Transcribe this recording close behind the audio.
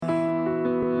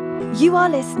You are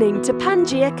listening to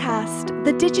Pangea Cast,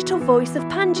 the digital voice of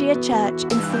Pangea Church in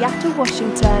Seattle,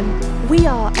 Washington. We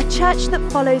are a church that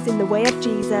follows in the way of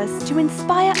Jesus to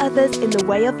inspire others in the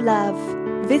way of love.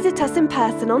 Visit us in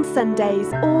person on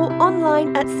Sundays or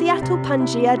online at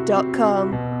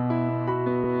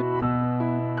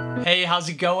seattlepangea.com. Hey, how's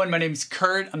it going? My name is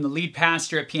Kurt. I'm the lead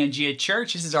pastor at Pangea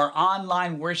Church. This is our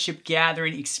online worship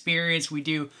gathering experience. We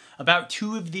do about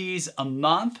 2 of these a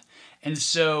month. And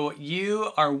so you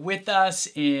are with us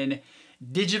in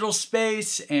digital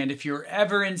space. And if you're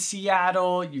ever in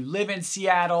Seattle, you live in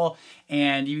Seattle,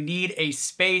 and you need a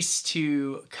space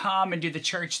to come and do the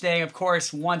church thing, of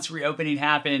course, once reopening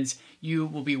happens, you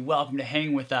will be welcome to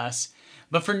hang with us.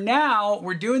 But for now,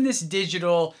 we're doing this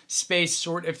digital space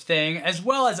sort of thing, as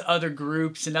well as other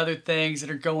groups and other things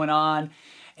that are going on.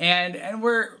 And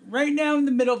we're right now in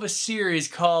the middle of a series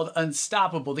called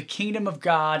Unstoppable, the Kingdom of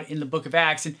God in the book of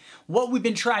Acts. And what we've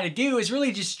been trying to do is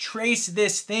really just trace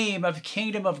this theme of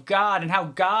Kingdom of God and how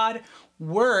God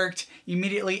worked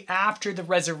immediately after the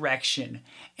resurrection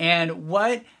and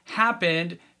what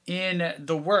happened in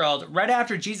the world right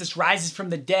after Jesus rises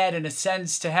from the dead and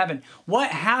ascends to heaven.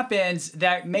 What happens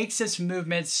that makes this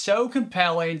movement so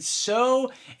compelling,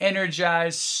 so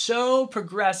energized, so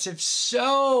progressive,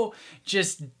 so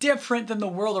just different than the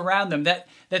world around them, that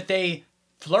they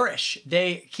flourish,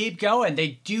 they keep going,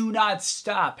 they do not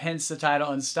stop, hence the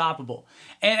title Unstoppable.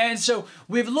 And so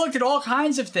we've looked at all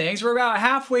kinds of things. We're about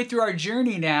halfway through our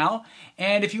journey now,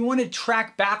 and if you want to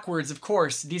track backwards, of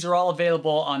course, these are all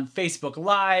available on Facebook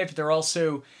Live. They're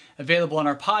also available on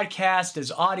our podcast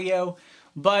as audio.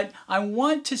 But I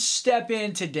want to step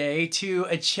in today to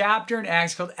a chapter in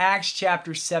Acts called Acts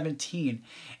chapter 17.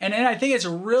 And I think it's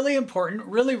really important,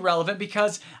 really relevant,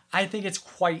 because I think it's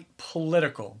quite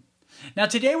political. Now,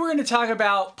 today we're going to talk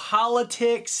about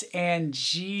politics and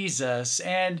Jesus,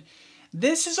 and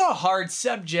this is a hard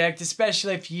subject,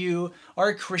 especially if you are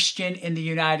a Christian in the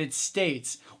United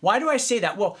States. Why do I say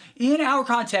that? Well, in our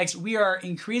context, we are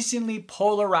increasingly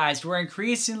polarized. We're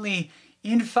increasingly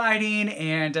infighting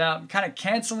and kind of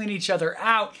canceling each other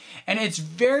out, and it's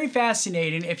very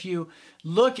fascinating if you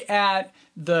look at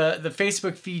the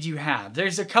Facebook feed you have.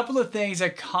 There's a couple of things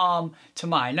that come to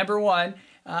mind. Number one,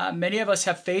 many of us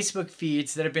have Facebook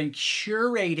feeds that have been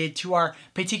curated to our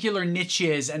particular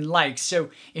niches and likes. So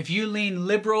if you lean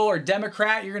liberal or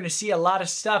Democrat, you're going to see a lot of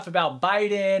stuff about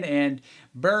Biden and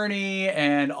Bernie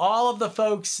and all of the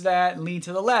folks that lean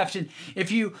to the left. And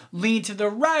if you lean to the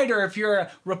right, or if you're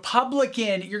a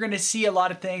Republican, you're going to see a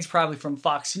lot of things probably from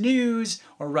Fox News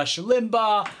or Rush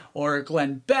Limbaugh or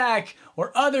Glenn Beck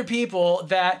or other people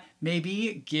that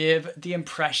maybe give the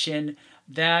impression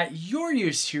that you're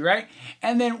used to, right?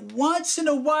 And then once in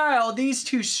a while, these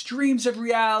two streams of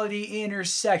reality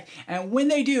intersect. And when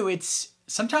they do, it's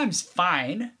sometimes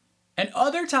fine, and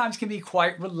other times can be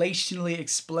quite relationally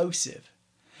explosive.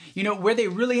 You know, where they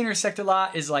really intersect a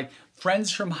lot is like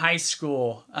friends from high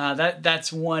school.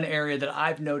 That's one area that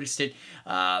I've noticed it.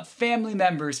 Family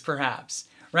members, perhaps,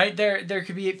 right? There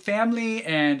could be family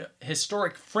and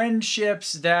historic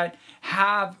friendships that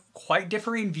have quite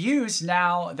differing views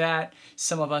now that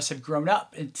some of us have grown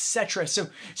up, etc. So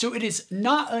it is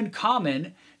not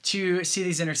uncommon to see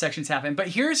these intersections happen. But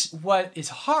here's what is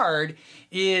hard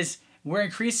is we're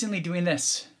increasingly doing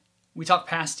this. We talk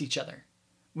past each other.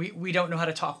 We don't know how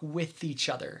to talk with each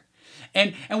other.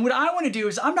 And what I want to do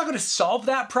is I'm not going to solve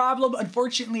that problem.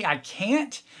 Unfortunately, I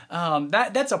can't.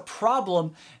 That's a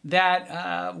problem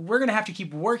that we're going to have to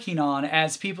keep working on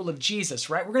as people of Jesus,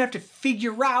 right? We're going to have to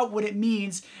figure out what it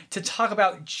means to talk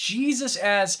about Jesus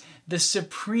as the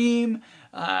supreme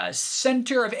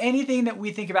center of anything that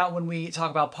we think about when we talk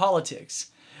about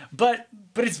politics. But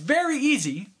it's very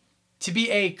easy to be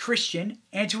a Christian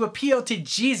and to appeal to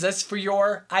Jesus for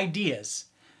your ideas.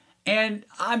 And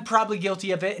I'm probably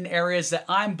guilty of it in areas that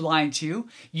I'm blind to.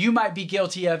 You might be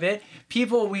guilty of it.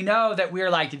 People we know that we're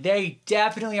like, they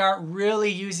definitely aren't really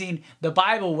using the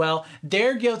Bible well.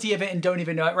 They're guilty of it and don't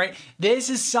even know it, right? This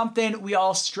is something we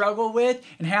all struggle with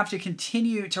and have to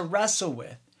continue to wrestle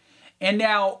with. And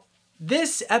now,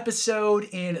 this episode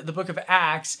in the book of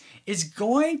Acts is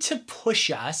going to push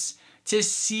us to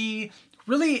see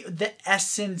really the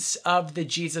essence of the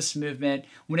Jesus movement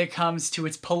when it comes to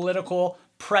its political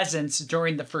presence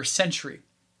during the first century.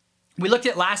 We looked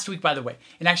at last week, by the way,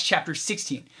 in Acts chapter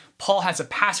 16. Paul has a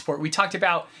passport. We talked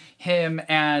about him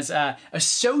as a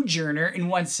sojourner in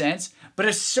one sense, but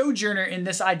a sojourner in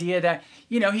this idea that,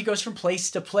 you know, he goes from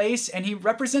place to place and he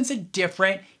represents a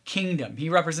different kingdom. He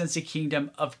represents the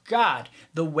kingdom of God,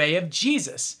 the way of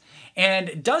Jesus,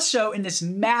 and does so in this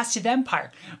massive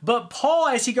empire. But Paul,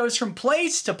 as he goes from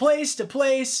place to place to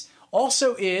place,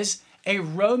 also is a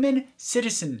Roman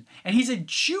citizen, and he's a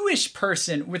Jewish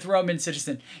person with Roman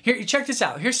citizen. Here, check this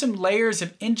out. Here's some layers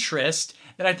of interest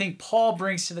that I think Paul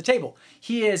brings to the table.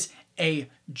 He is a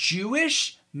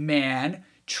Jewish man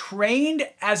trained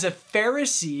as a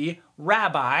Pharisee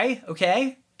rabbi,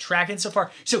 okay? Tracking so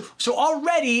far. So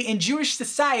already in Jewish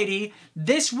society,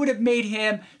 this would have made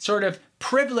him sort of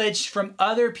privileged from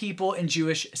other people in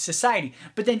Jewish society.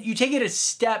 But then you take it a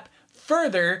step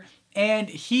further, and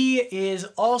he is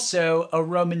also a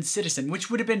Roman citizen, which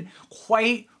would have been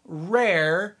quite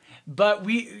rare, but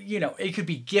it could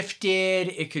be gifted,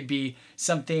 it could be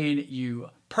something you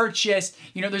purchased.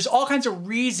 There's all kinds of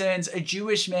reasons a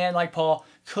Jewish man like Paul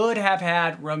could have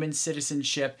had Roman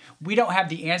citizenship. We don't have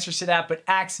the answers to that, but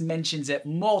Acts mentions it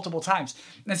multiple times.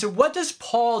 And so what does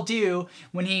Paul do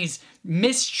when he's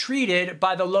mistreated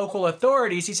by the local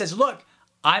authorities? He says, look,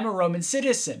 I'm a Roman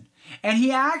citizen. And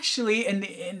he actually,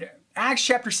 in Acts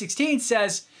chapter 16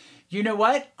 says, you know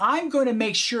what? I'm going to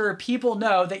make sure people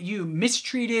know that you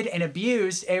mistreated and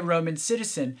abused a Roman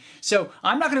citizen. So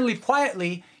I'm not going to leave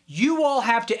quietly. You all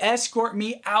have to escort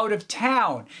me out of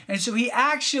town. And so he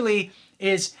actually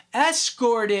is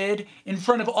escorted in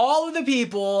front of all of the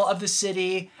people of the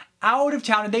city out of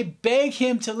town, and they beg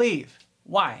him to leave.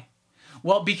 Why?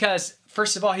 Well, because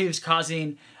first of all, he was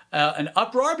causing an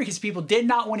uproar because people did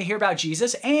not want to hear about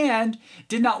Jesus and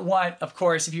did not want, of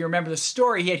course, if you remember the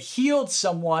story, he had healed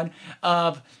someone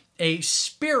of a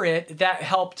spirit that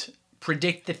helped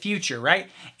predict the future, right?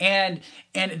 And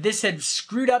this had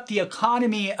screwed up the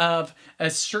economy of a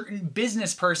certain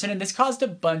business person, and this caused a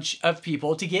bunch of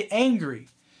people to get angry.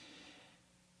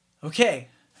 Okay,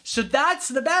 so that's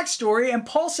the backstory, and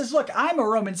Paul says, look, I'm a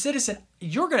Roman citizen.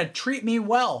 You're going to treat me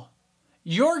well.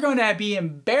 You're going to be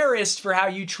embarrassed for how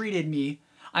you treated me.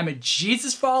 I'm a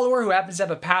Jesus follower who happens to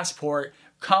have a passport.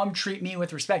 Come treat me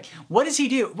with respect. What does he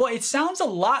do? Well, it sounds a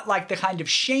lot like the kind of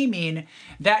shaming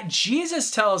that Jesus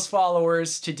tells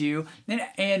followers to do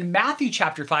in Matthew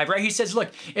chapter 5, right? He says, look,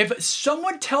 if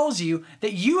someone tells you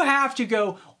that you have to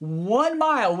go 1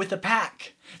 mile with a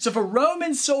pack. So if a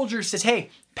Roman soldier says, hey,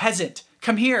 peasant,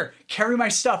 come here, carry my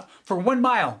stuff for 1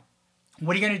 mile.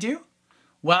 What are you going to do?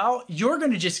 Well, you're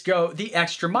going to just go the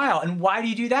extra mile. And why do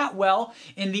you do that? Well,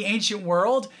 in the ancient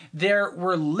world, there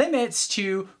were limits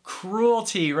to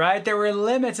cruelty, right? There were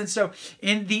limits. And so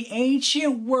in the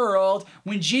ancient world,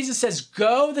 when Jesus says,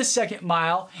 go the 2nd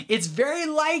mile, it's very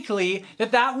likely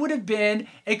that that would have been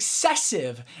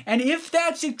excessive. And if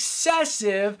that's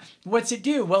excessive, what's it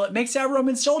do? Well, it makes that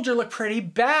Roman soldier look pretty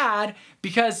bad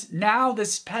because now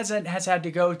this peasant has had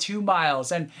to go 2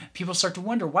 miles, and people start to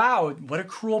wonder, wow, what a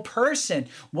cruel person.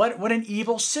 What an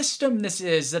evil system this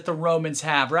is that the Romans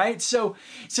have, right? So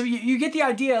you get the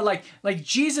idea, like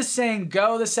Jesus saying,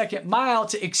 go the 2nd mile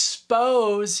to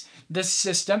expose the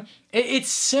system. It's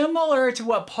similar to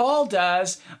what Paul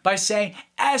does by saying,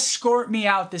 escort me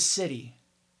out the city.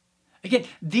 Again,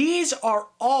 these are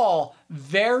all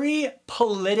very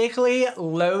politically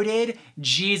loaded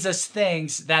Jesus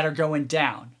things that are going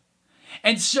down.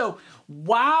 And so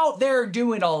while they're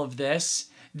doing all of this,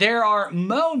 there are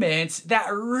moments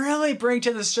that really bring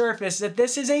to the surface that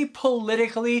this is a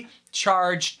politically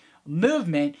charged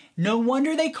movement. No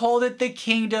wonder they called it the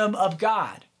kingdom of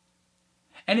God.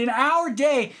 And in our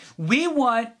day, we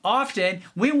want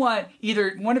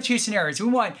either one of two scenarios. We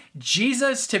want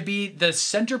Jesus to be the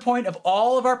center point of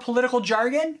all of our political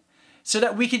jargon so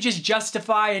that we could just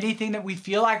justify anything that we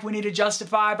feel like we need to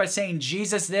justify by saying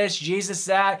Jesus this, Jesus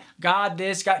that, God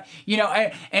this, God,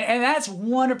 and that's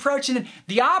one approach. And then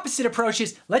the opposite approach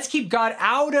is let's keep God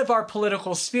out of our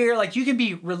political sphere. Like you can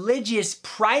be religious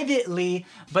privately,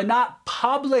 but not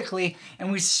publicly.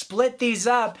 And we split these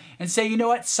up and say, you know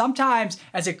what, sometimes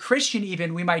as a Christian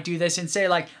even, we might do this and say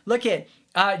like, look at,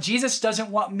 Jesus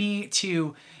doesn't want me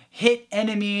to hit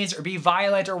enemies or be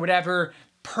violent or whatever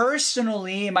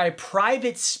personally in my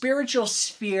private spiritual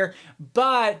sphere,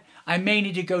 but I may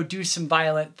need to go do some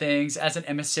violent things as an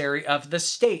emissary of the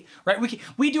state, right?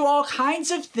 We do all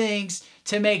kinds of things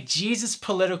to make Jesus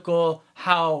political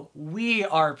how we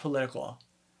are political.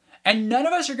 And none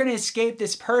of us are going to escape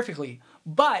this perfectly.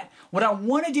 But what I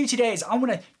want to do today is I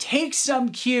want to take some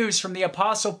cues from the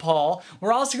Apostle Paul.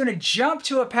 We're also going to jump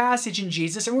to a passage in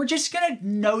Jesus, and we're just going to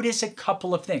notice a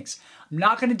couple of things. I'm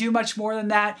not going to do much more than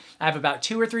that. I have about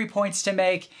 2 or 3 points to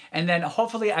make, and then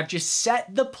hopefully I've just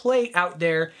set the plate out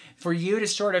there for you to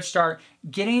sort of start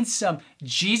getting some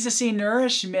Jesus-y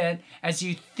nourishment as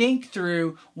you think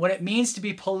through what it means to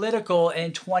be political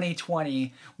in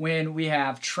 2020 when we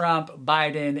have Trump,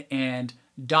 Biden, and ...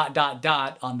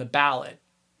 on the ballot.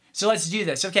 So let's do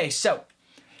this. Okay, so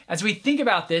as we think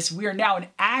about this, we are now in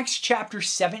Acts chapter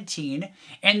 17,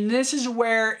 and this is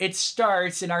where it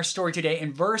starts in our story today.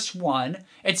 In verse 1,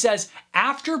 it says,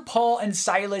 after Paul and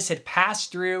Silas had passed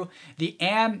through the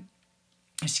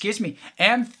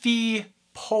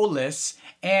Amphipolis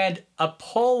and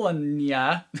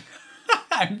Apollonia,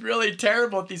 I'm really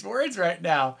terrible at these words right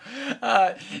now.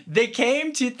 They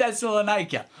came to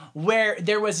Thessalonica, where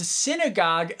there was a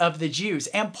synagogue of the Jews.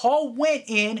 And Paul went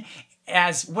in,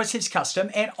 as was his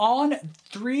custom, and on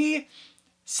 3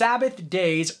 Sabbath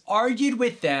days argued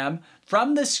with them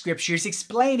from the scriptures,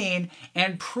 explaining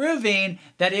and proving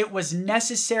that it was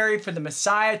necessary for the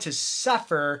Messiah to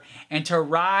suffer and to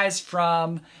rise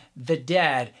from the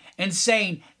dead, and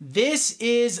saying, this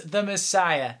is the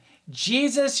Messiah,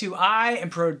 Jesus, who I am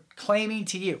proclaiming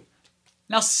to you.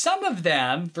 Now, some of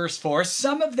them, verse 4,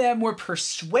 some of them were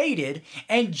persuaded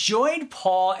and joined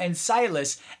Paul and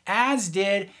Silas, as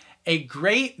did a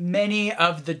great many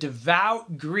of the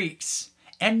devout Greeks,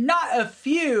 and not a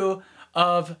few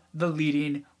of the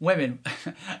leading women.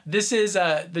 This is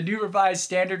the New Revised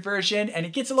Standard Version, and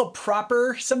it gets a little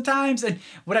proper sometimes. And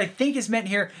what I think is meant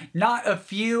here, not a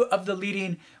few of the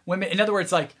leading women. In other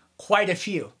words, like quite a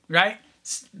few, right?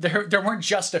 There weren't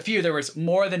just a few, there was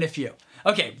more than a few.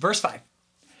 Okay, verse 5.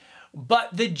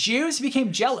 But the Jews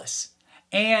became jealous,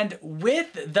 and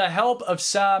with the help of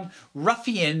some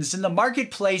ruffians in the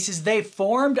marketplaces, they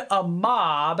formed a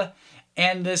mob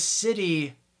and the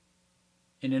city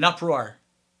in an uproar.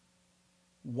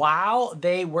 While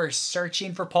they were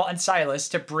searching for Paul and Silas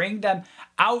to bring them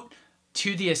out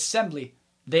to the assembly,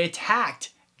 they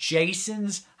attacked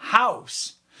Jason's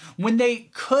house. When they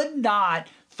could not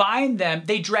find them,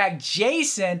 they dragged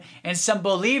Jason and some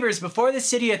believers before the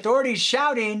city authorities,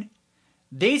 shouting,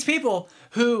 these people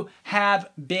who have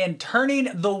been turning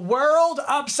the world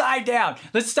upside down.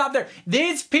 Let's stop there.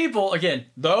 These people, again,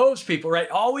 those people, right?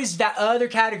 Always that other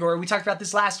category. We talked about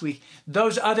this last week.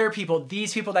 Those other people,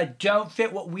 these people that don't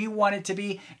fit what we want it to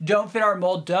be, don't fit our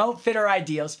mold, don't fit our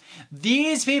ideals.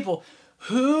 These people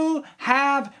who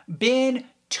have been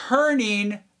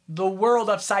turning the world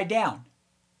upside down.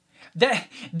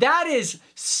 That is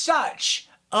such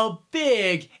a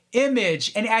big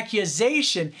image and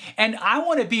accusation. And I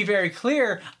want to be very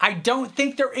clear. I don't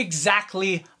think they're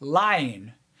exactly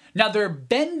lying. Now, they're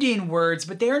bending words,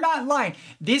 but they are not lying.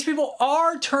 These people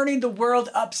are turning the world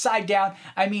upside down.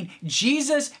 I mean,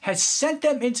 Jesus has sent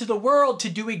them into the world to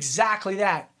do exactly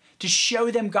that, to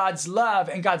show them God's love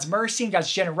and God's mercy and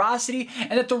God's generosity,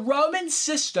 and that the Roman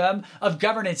system of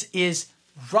governance is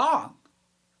wrong.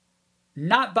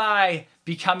 Not by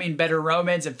becoming better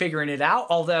Romans and figuring it out,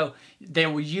 although they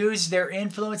will use their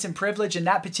influence and privilege in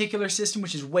that particular system,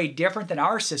 which is way different than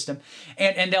our system,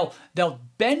 and they'll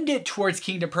bend it towards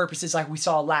kingdom purposes like we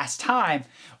saw last time,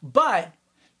 but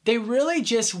they really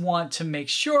just want to make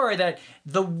sure that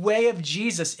the way of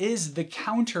Jesus is the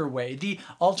counter way, the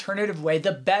alternative way,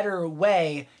 the better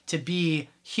way to be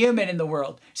human in the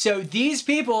world. So these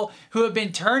people who have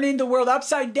been turning the world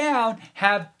upside down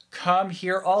have come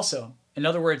here also. In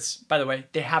other words, by the way,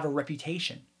 they have a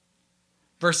reputation.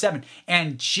 Verse 7,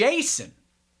 and Jason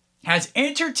has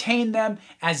entertained them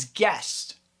as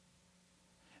guests.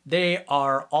 They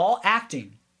are all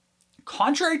acting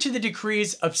contrary to the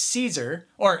decrees of Caesar,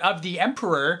 or of the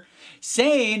emperor,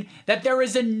 saying that there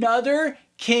is another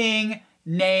king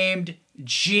named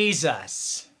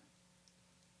Jesus.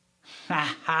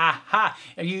 Ha ha ha.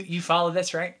 You follow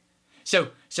this, right?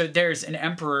 So there's an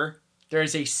emperor,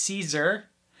 there's a Caesar,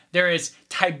 there is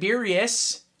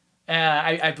Tiberius.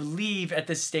 I believe at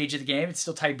this stage of the game, it's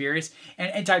still Tiberius.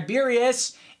 And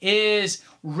Tiberius is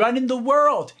running the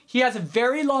world. He has a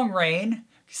very long reign,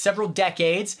 several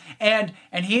decades, and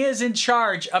he is in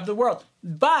charge of the world.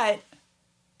 But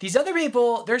these other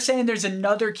people, they're saying there's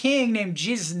another king named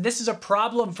Jesus, and this is a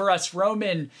problem for us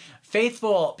Roman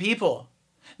faithful people.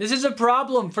 This is a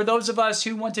problem for those of us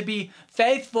who want to be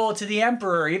faithful to the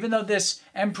emperor, even though this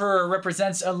emperor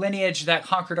represents a lineage that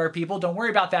conquered our people. Don't worry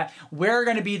about that. We're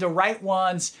going to be the right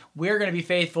ones. We're going to be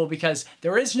faithful because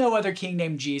there is no other king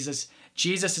named Jesus.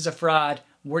 Jesus is a fraud.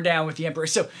 We're down with the emperor.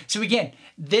 So again,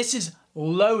 this is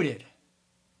loaded.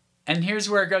 And here's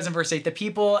where it goes in verse 8. The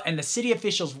people and the city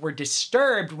officials were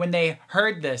disturbed when they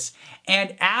heard this.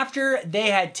 And after they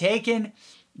had taken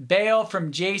bail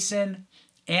from Jason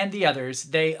and the others,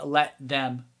 they let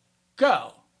them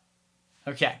go.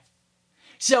 Okay.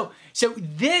 So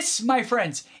this, my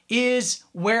friends, is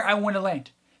where I want to land.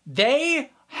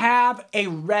 They have a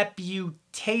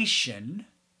reputation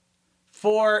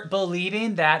for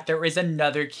believing that there is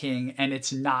another king and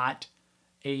it's not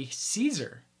a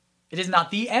Caesar. It is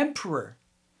not the emperor.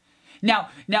 Now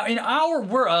in our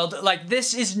world, like,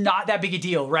 this is not that big a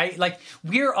deal, right? Like,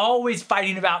 we're always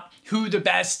fighting about who the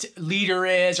best leader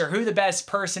is or who the best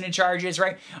person in charge is,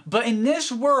 right? But in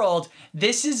this world,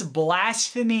 this is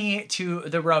blasphemy to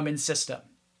the Roman system.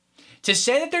 To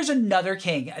say that there's another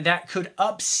king that could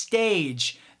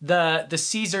upstage the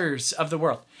Caesars of the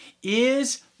world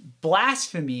is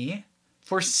blasphemy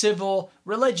for civil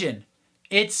religion.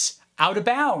 It's out of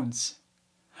bounds.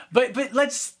 But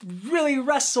let's really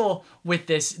wrestle with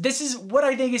this. This is what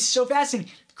I think is so fascinating.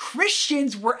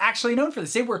 Christians were actually known for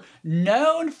this. They were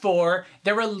known for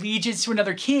their allegiance to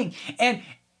another king. And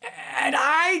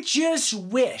I just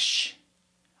want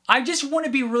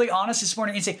to be really honest this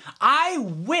morning and say, I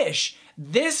wish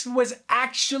this was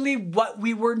actually what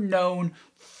we were known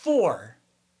for.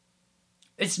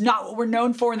 It's not what we're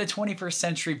known for in the 21st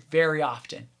century very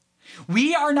often.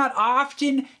 We are not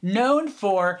often known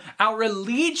for our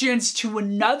allegiance to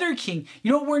another king.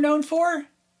 You know what we're known for?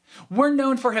 We're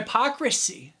known for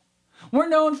hypocrisy. We're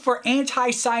known for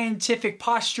anti-scientific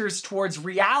postures towards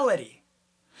reality.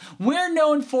 We're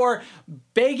known for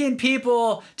begging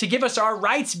people to give us our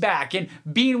rights back and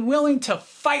being willing to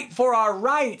fight for our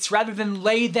rights rather than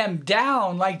lay them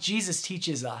down like Jesus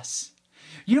teaches us.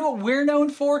 You know what we're known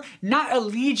for? Not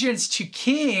allegiance to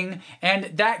king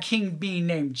and that king being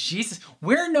named Jesus.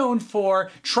 We're known for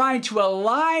trying to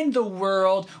align the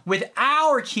world with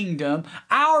our kingdom,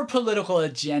 our political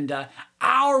agenda,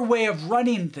 our way of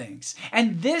running things.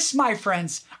 And this, my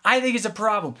friends, I think is a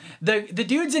problem. The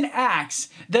dudes in Acts,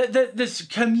 this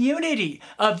community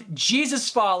of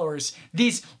Jesus followers,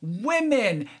 these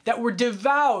women that were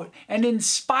devout and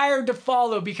inspired to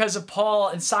follow because of Paul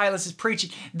and Silas's preaching,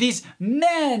 these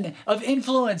men of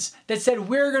influence that said,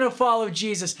 we're going to follow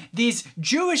Jesus, these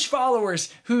Jewish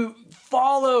followers who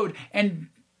followed and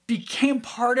became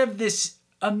part of this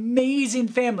amazing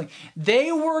family.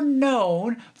 They were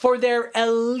known for their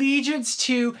allegiance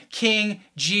to King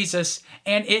Jesus,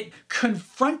 and it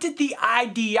confronted the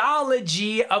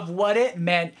ideology of what it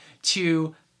meant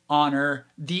to honor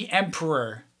the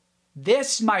emperor.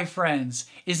 This, my friends,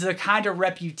 is the kind of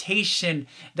reputation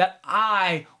that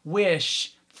I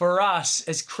wish for us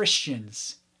as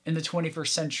Christians in the 21st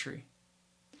century.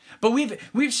 But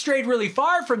we've strayed really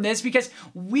far from this because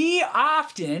we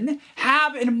often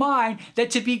have in mind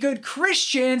that to be good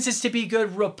Christians is to be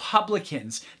good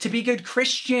Republicans. To be good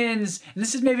Christians, and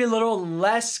this is maybe a little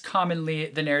less commonly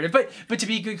the narrative, but to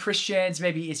be good Christians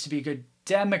maybe is to be a good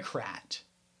Democrat.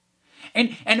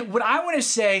 And what I want to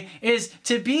say is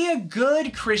to be a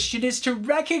good Christian is to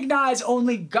recognize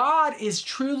only God is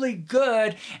truly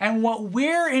good, and what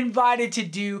we're invited to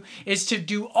do is to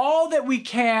do all that we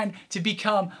can to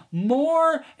become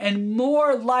more and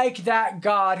more like that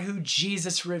God who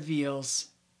Jesus reveals.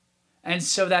 And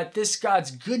so that this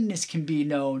God's goodness can be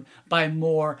known by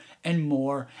more and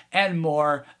more and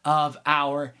more of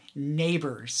our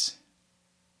neighbors.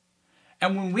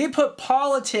 And when we put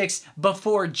politics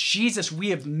before Jesus,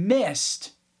 we have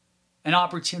missed an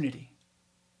opportunity.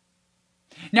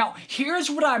 Now, here's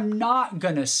what I'm not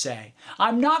going to say.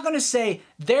 I'm not going to say,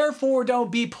 therefore,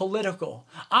 don't be political.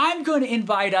 I'm going to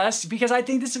invite us, because I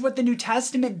think this is what the New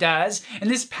Testament does, and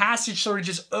this passage sort of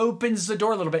just opens the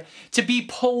door a little bit, to be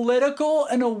political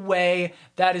in a way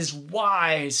that is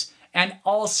wise and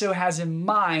also has in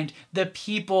mind the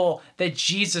people that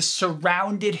Jesus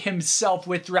surrounded himself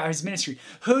with throughout his ministry.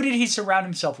 Who did he surround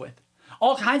himself with?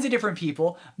 All kinds of different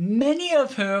people, many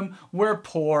of whom were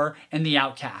poor and the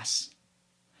outcasts.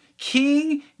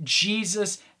 King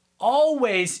Jesus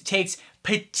always takes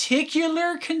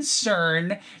particular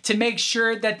concern to make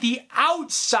sure that the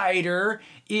outsider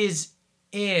is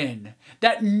in,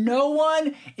 that no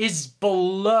one is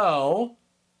below,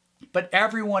 but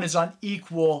everyone is on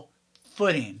equal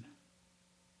footing.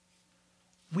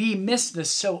 We miss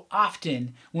this so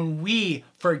often when we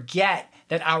forget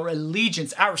that our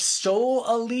allegiance, our sole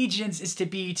allegiance, is to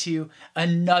be to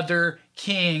another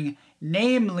king,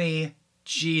 namely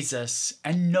Jesus,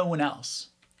 and no one else.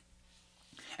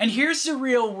 And here's the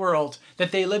real world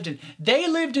that they lived in. They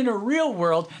lived in a real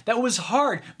world that was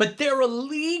hard, but their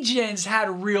allegiance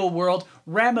had real world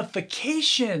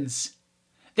ramifications.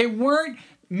 They weren't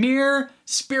mere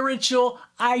spiritual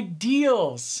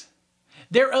ideals.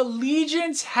 Their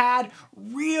allegiance had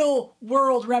real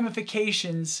world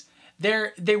ramifications.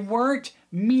 They weren't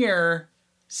mere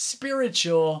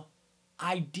spiritual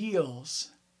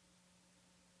ideals.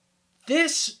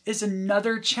 This is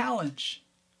another challenge.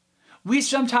 We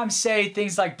sometimes say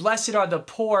things like, blessed are the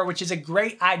poor, which is a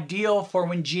great ideal for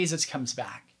when Jesus comes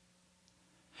back.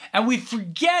 And we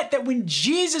forget that when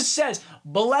Jesus says,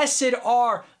 blessed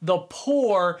are the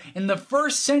poor in the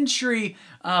first century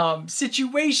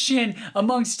situation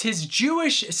amongst his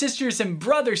Jewish sisters and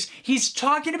brothers, he's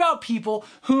talking about people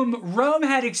whom Rome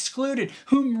had excluded,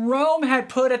 whom Rome had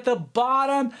put at the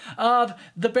bottom of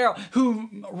the barrel,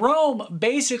 whom Rome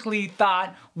basically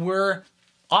thought were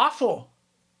awful.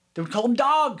 They would call them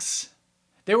dogs.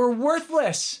 They were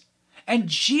worthless. And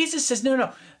Jesus says,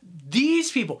 no,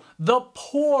 these people, the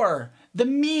poor, the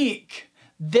meek,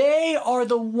 they are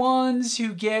the ones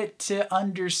who get to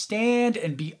understand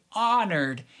and be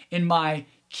honored in my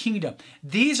kingdom.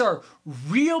 These are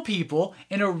real people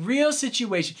in a real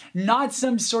situation, not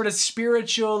some sort of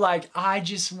spiritual, like, I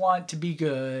just want to be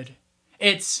good.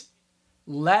 It's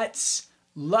let's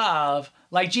love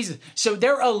like Jesus. So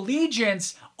their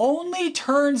allegiance only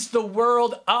turns the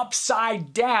world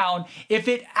upside down if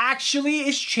it actually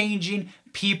is changing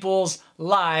people's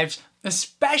lives,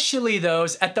 especially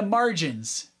those at the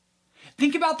margins.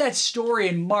 Think about that story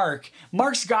in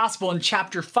Mark's gospel in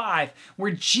chapter 5,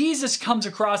 where Jesus comes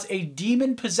across a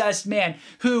demon-possessed man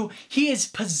who he is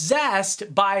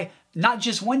possessed by not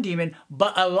just one demon,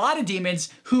 but a lot of demons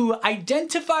who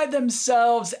identify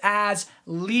themselves as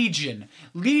Legion.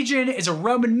 Legion is a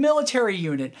Roman military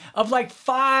unit of like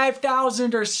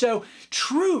 5,000 or so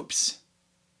troops.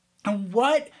 And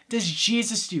what does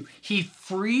Jesus do? He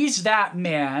frees that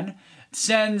man,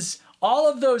 sends all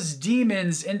of those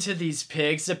demons into these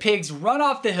pigs. The pigs run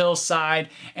off the hillside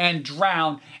and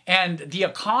drown, and the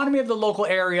economy of the local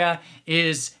area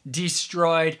is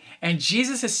destroyed. And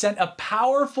Jesus has sent a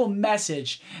powerful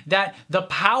message that the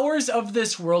powers of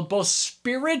this world, both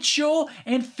spiritual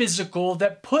and physical,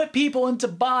 that put people into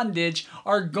bondage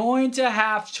are going to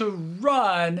have to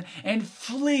run and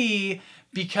flee,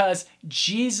 because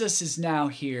Jesus is now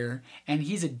here, and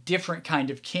he's a different kind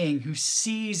of king who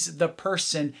sees the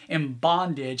person in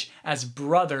bondage as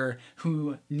brother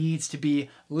who needs to be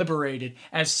liberated,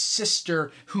 as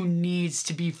sister who needs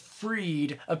to be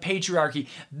freed of patriarchy.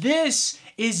 This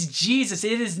is Jesus.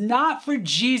 It is not for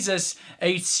Jesus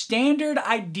a standard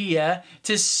idea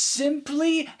to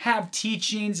simply have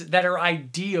teachings that are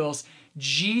ideals.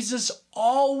 Jesus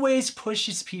always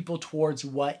pushes people towards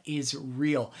what is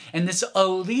real. And this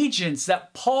allegiance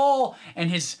that Paul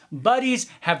and his buddies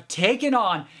have taken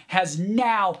on has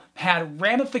now had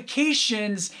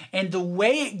ramifications, and the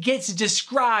way it gets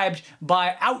described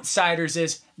by outsiders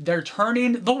is they're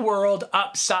turning the world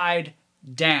upside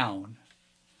down.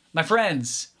 My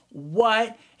friends,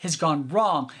 what has gone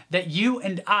wrong that you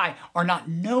and I are not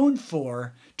known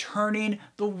for turning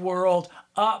the world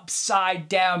upside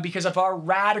down because of our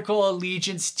radical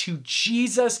allegiance to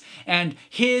Jesus and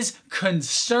his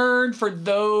concern for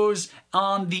those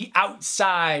on the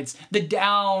outsides, the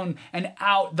down and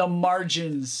out, the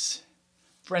margins?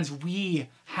 Friends, we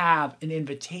have an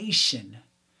invitation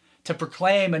to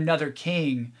proclaim another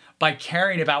king by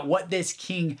caring about what this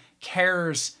king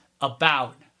cares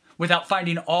about, without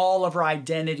finding all of our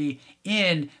identity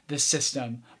in the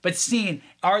system, but seeing,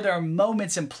 are there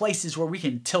moments and places where we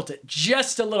can tilt it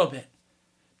just a little bit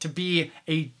to be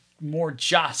a more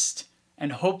just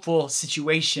and hopeful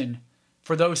situation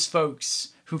for those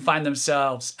folks who find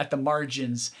themselves at the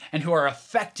margins and who are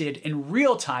affected in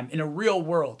real time, in a real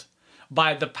world,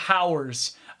 by the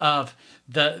powers of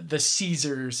the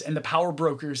Caesars and the power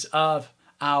brokers of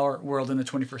our world in the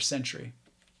 21st century.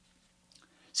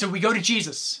 So we go to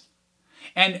Jesus.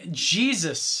 And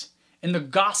Jesus in the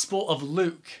Gospel of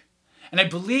Luke, and I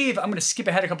believe I'm going to skip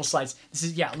ahead a couple slides. This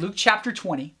is, Luke chapter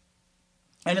 20.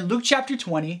 And in Luke chapter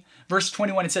 20, verse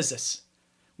 21, it says this.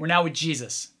 We're now with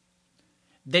Jesus.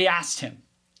 They asked him,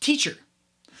 "Teacher,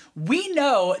 we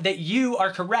know that you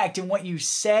are correct in what you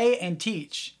say and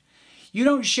teach. You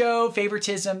don't show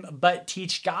favoritism, but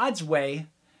teach God's way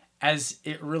as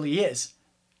it really is.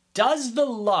 Does the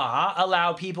law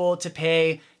allow people to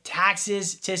pay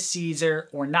taxes to Caesar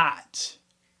or not?"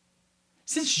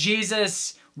 Since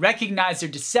Jesus recognized their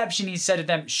deception, he said to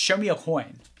them, "Show me a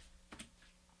coin.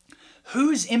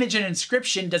 Whose image and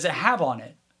inscription does it have on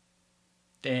it?"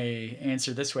 They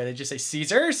answered this way. They just say,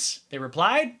 "Caesar's," they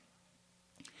replied.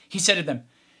 He said to them,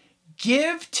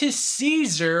 "Give to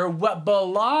Caesar what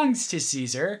belongs to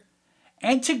Caesar,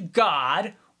 and to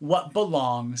God what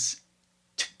belongs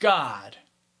to God."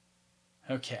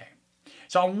 Okay.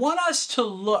 So I want us to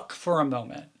look for a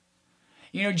moment.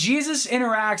 Jesus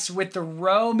interacts with the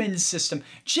Roman system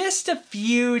just a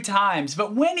few times,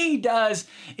 but when he does,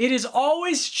 it is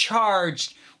always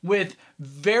charged with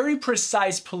very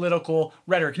precise political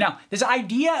rhetoric. Now, this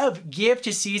idea of give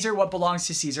to Caesar what belongs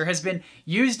to Caesar has been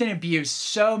used and abused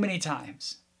so many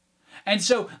times. And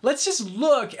so let's just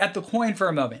look at the coin for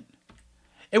a moment.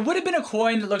 It would have been a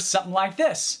coin that looks something like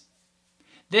this.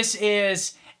 This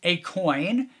is a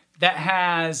coin that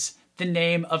has the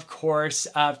name, of course,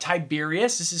 of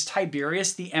Tiberius. This is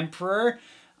Tiberius, the emperor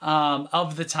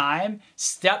of the time,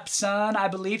 stepson, I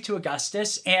believe, to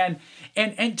Augustus. And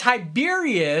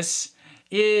Tiberius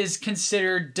is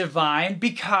considered divine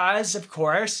because, of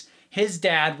course, his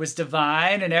dad was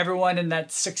divine, and everyone in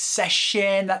that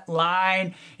succession, that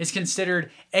line, is considered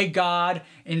a god,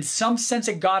 in some sense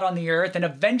a god on the earth, and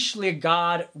eventually a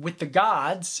god with the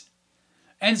gods.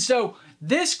 And so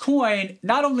this coin,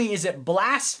 not only is it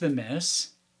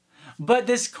blasphemous, but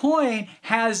this coin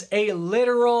has a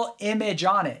literal image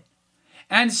on it.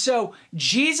 And so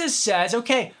Jesus says,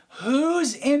 okay,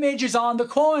 whose image is on the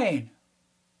coin?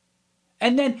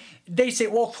 And then they say,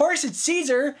 well, of course it's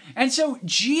Caesar. And so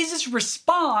Jesus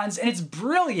responds, and it's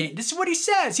brilliant. This is what he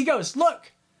says. He goes,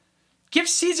 look, give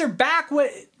Caesar back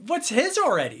what's his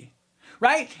already,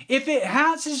 right? If it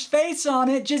has his face on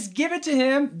it, just give it to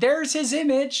him. There's his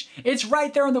image. It's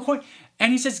right there on the coin.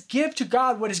 And he says, give to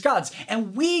God what is God's.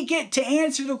 And we get to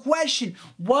answer the question,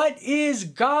 what is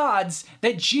God's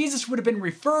that Jesus would have been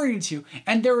referring to?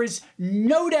 And there is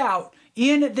no doubt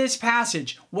in this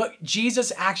passage what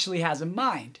Jesus actually has in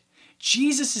mind.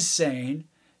 Jesus is saying,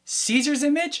 Caesar's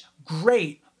image,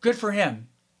 great, good for him.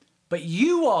 But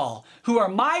you all who are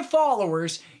my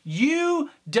followers, you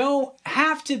don't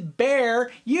have to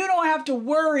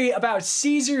worry about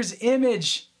Caesar's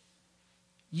image.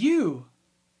 You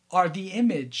are the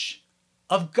image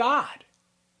of God.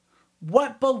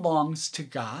 What belongs to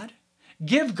God?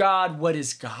 Give God what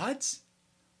is God's?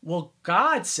 Well,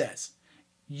 God says,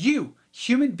 you,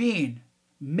 human being,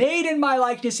 made in my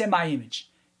likeness and my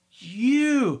image,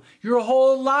 you, your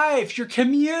whole life, your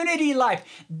community life,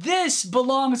 this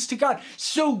belongs to God.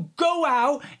 So go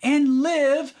out and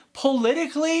live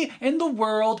politically in the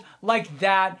world like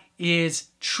that is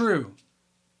true.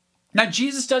 Now,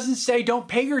 Jesus doesn't say don't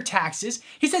pay your taxes.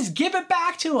 He says give it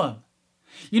back to him.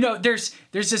 You know, there's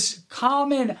this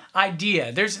common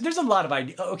idea. There's a lot of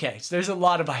ideas. Okay, so there's a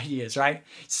lot of ideas, right?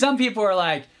 Some people are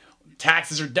like,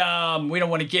 taxes are dumb. We don't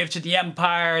want to give to the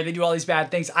empire. They do all these bad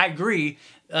things. I agree.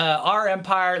 Our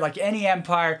empire, like any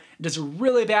empire, does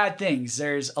really bad things.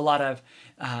 There's a lot of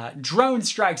drone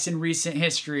strikes in recent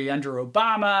history under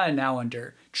Obama and now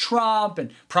under Trump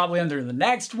and probably under the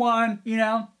next one, you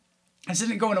know. This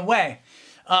isn't going away.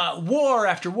 War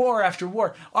after war after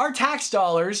war. Our tax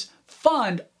dollars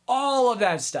fund all of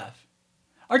that stuff.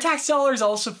 Our tax dollars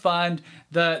also fund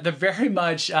the very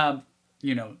much,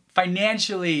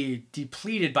 financially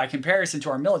depleted by comparison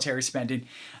to our military spending,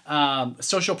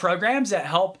 social programs that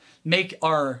help make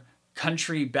our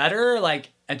country better,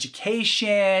 like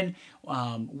education,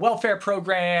 welfare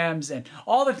programs, and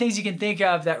all the things you can think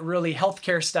of that really,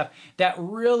 healthcare stuff, that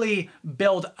really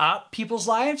build up people's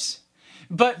lives.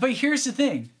 But here's the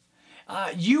thing.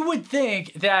 You would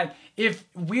think that if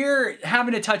we're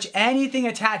having to touch anything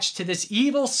attached to this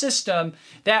evil system,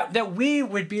 that we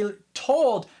would be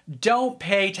told, don't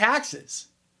pay taxes.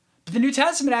 But the New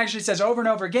Testament actually says over and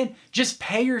over again, just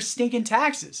pay your stinking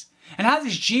taxes. And how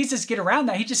does Jesus get around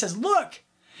that? He just says, look,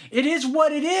 it is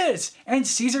what it is. And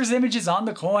Caesar's image is on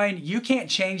the coin. You can't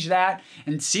change that.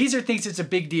 And Caesar thinks it's a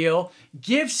big deal.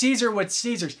 Give Caesar what's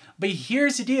Caesar's. But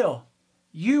here's the deal.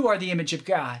 You are the image of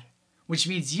God, which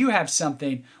means you have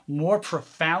something more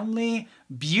profoundly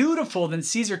beautiful than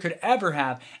Caesar could ever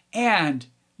have. And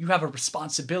you have a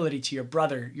responsibility to your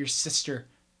brother, your sister,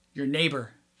 your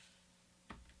neighbor.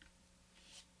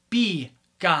 Be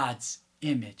God's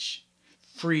image.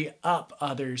 Free up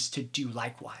others to do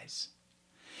likewise.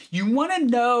 You want to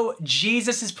know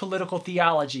Jesus' political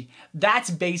theology? That's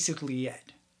basically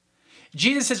it.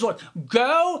 Jesus says, look,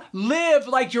 go live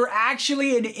like you're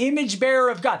actually an image bearer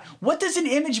of God. What does an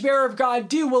image bearer of God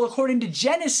do? Well, according to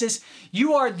Genesis,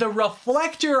 you are the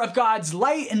reflector of God's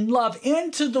light and love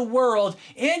into the world,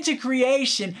 into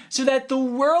creation, so that the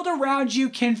world around you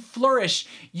can flourish.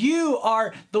 You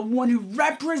are the one who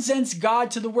represents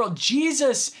God to the world.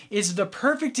 Jesus is the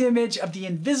perfect image of the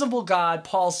invisible God,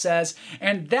 Paul says,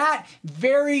 and that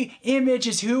very image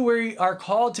is who we are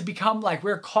called to become like.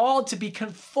 We're called to be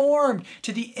conformed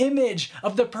to the image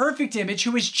of the perfect image,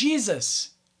 who is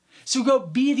Jesus. So go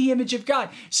be the image of God.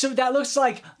 So that looks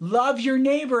like love your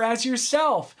neighbor as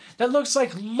yourself. That looks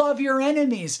like love your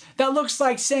enemies. That looks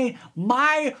like saying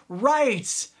my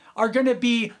rights are going to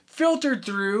be filtered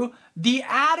through the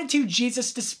attitude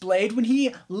Jesus displayed when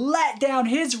he let down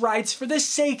his rights for the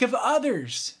sake of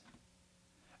others.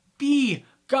 Be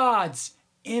God's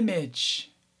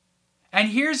image. And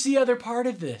here's the other part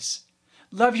of this.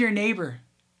 Love your neighbor.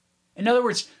 In other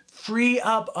words, free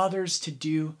up others to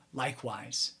do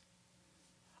likewise.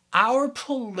 Our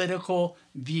political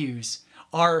views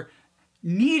are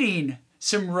needing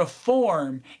some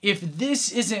reform if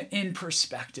this isn't in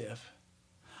perspective.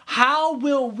 How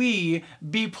will we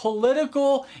be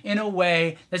political in a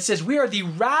way that says we are the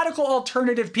radical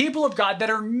alternative people of God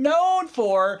that are known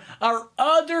for our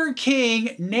other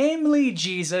king, namely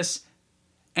Jesus,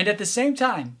 and at the same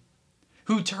time,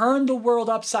 who turned the world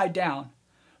upside down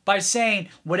by saying,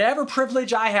 whatever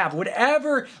privilege I have,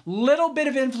 whatever little bit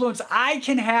of influence I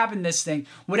can have in this thing,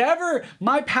 whatever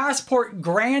my passport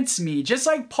grants me, just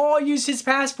like Paul used his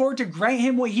passport to grant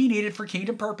him what he needed for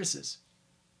kingdom purposes.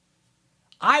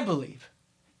 I believe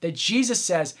that Jesus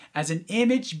says, as an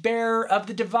image bearer of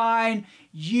the divine,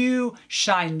 you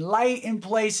shine light in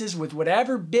places with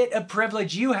whatever bit of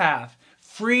privilege you have.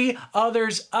 Free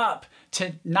others up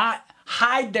to not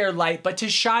hide their light, but to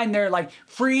shine their light.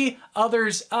 Free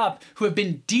others up who have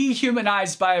been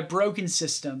dehumanized by a broken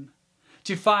system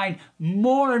to find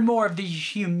more and more of the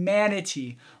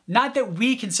humanity. Not that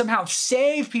we can somehow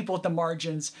save people at the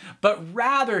margins, but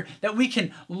rather that we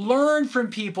can learn from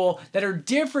people that are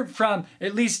different from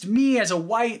at least me as a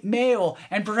white male.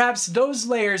 And perhaps those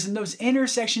layers and those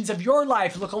intersections of your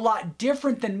life look a lot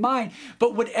different than mine.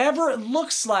 But whatever it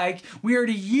looks like, we are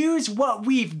to use what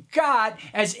we've got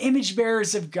as image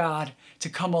bearers of God to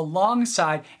come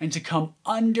alongside and to come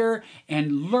under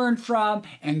and learn from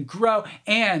and grow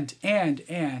and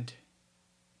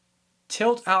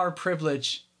tilt our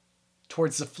privilege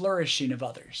towards the flourishing of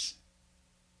others.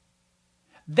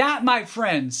 That, my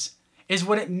friends, is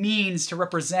what it means to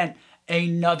represent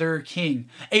another king.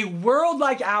 A world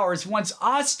like ours wants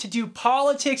us to do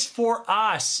politics for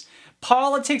us.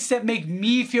 Politics that make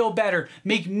me feel better,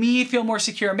 make me feel more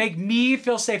secure, make me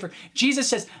feel safer. Jesus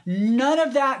says, none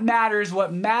of that matters.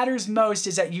 What matters most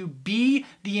is that you be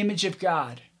the image of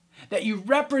God, that you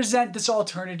represent this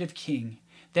alternative king,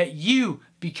 that you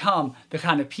become the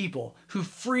kind of people who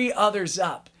free others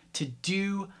up to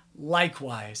do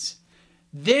likewise.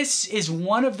 This is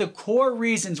one of the core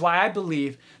reasons why I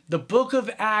believe the book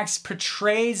of Acts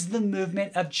portrays the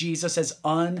movement of Jesus as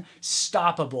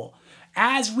unstoppable.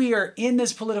 As we are in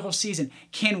this political season,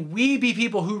 can we be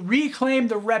people who reclaim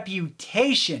the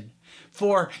reputation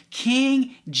for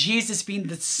King Jesus being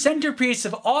the centerpiece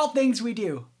of all things we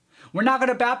do? We're not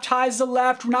going to baptize the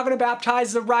left. We're not going to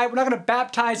baptize the right. We're not going to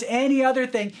baptize any other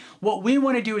thing. What we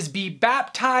want to do is be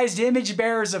baptized image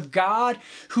bearers of God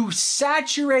who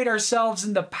saturate ourselves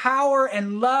in the power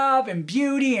and love and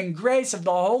beauty and grace of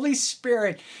the Holy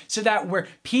Spirit so that where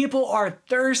people are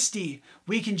thirsty,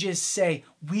 we can just say,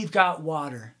 we've got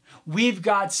water. We've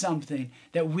got something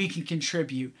that we can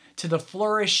contribute to the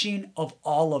flourishing of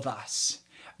all of us.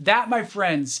 That, my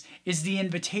friends, is the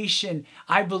invitation,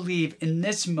 I believe, in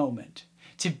this moment,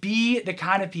 to be the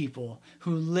kind of people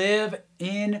who live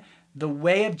in the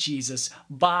way of Jesus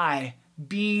by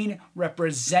being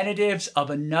representatives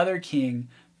of another king,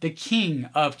 the King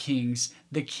of Kings,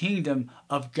 the kingdom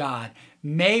of God.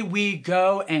 May we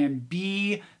go and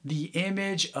be the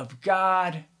image of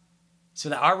God so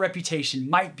that our reputation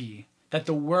might be that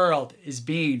the world is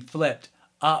being flipped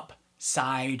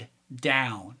upside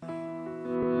down.